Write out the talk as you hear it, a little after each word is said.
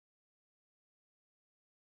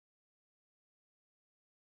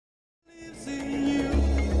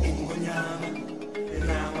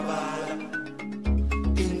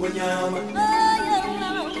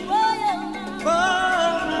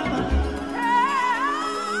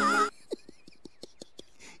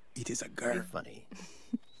It is a girl. Funny.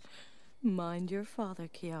 Mind your father,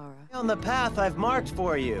 Kiara. On the path I've marked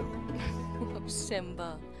for you. Oh,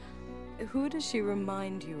 Simba. Who does she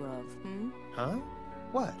remind you of, Huh?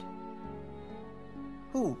 What?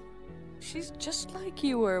 Who? She's just like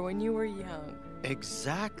you were when you were young.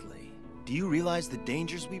 Exactly. Do you realize the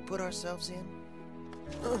dangers we put ourselves in?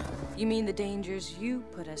 You mean the dangers you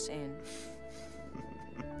put us in?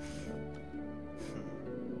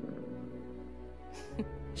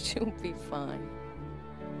 She'll be fine.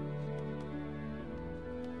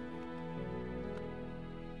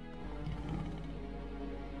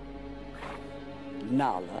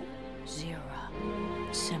 Nala. Zira.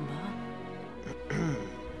 Simba.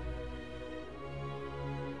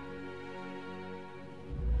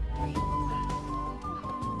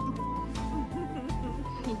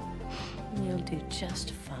 You'll do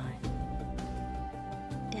just fine.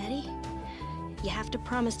 Daddy, you have to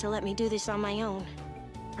promise to let me do this on my own.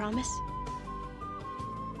 Promise?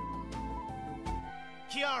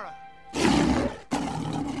 Kiara!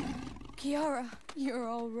 Kiara, you're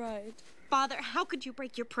all right. Father, how could you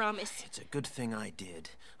break your promise? It's a good thing I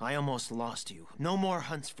did. I almost lost you. No more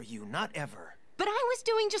hunts for you, not ever. But I was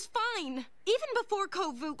doing just fine, even before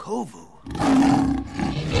Kovu. Kovu?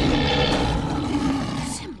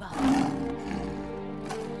 Simba.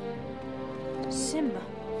 Simba,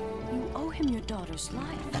 you owe him your daughter's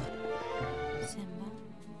life. Simba.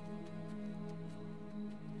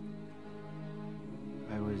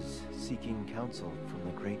 I was seeking counsel from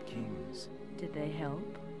the great kings. Did they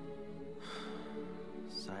help?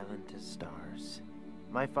 Silent as stars.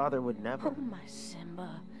 My father would never... Oh, my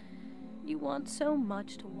Simba. You want so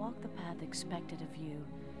much to walk the path expected of you.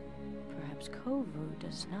 Perhaps Kovu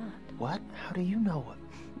does not. What? How do you know it?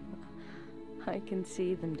 I can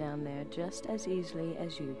see them down there just as easily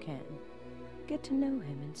as you can. Get to know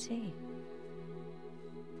him and see.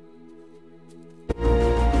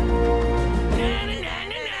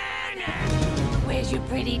 Where's your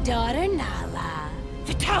pretty daughter, Nala?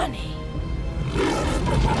 Vitani!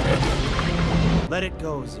 Let it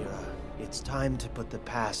go, Zira. It's time to put the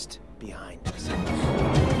past behind us.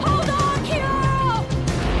 Hold on, Kiara!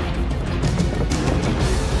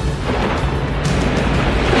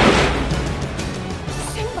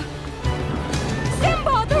 Simba!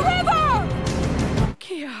 Simba, the river!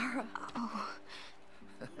 Kiara.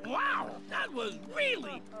 Wow, that was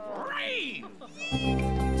really brave!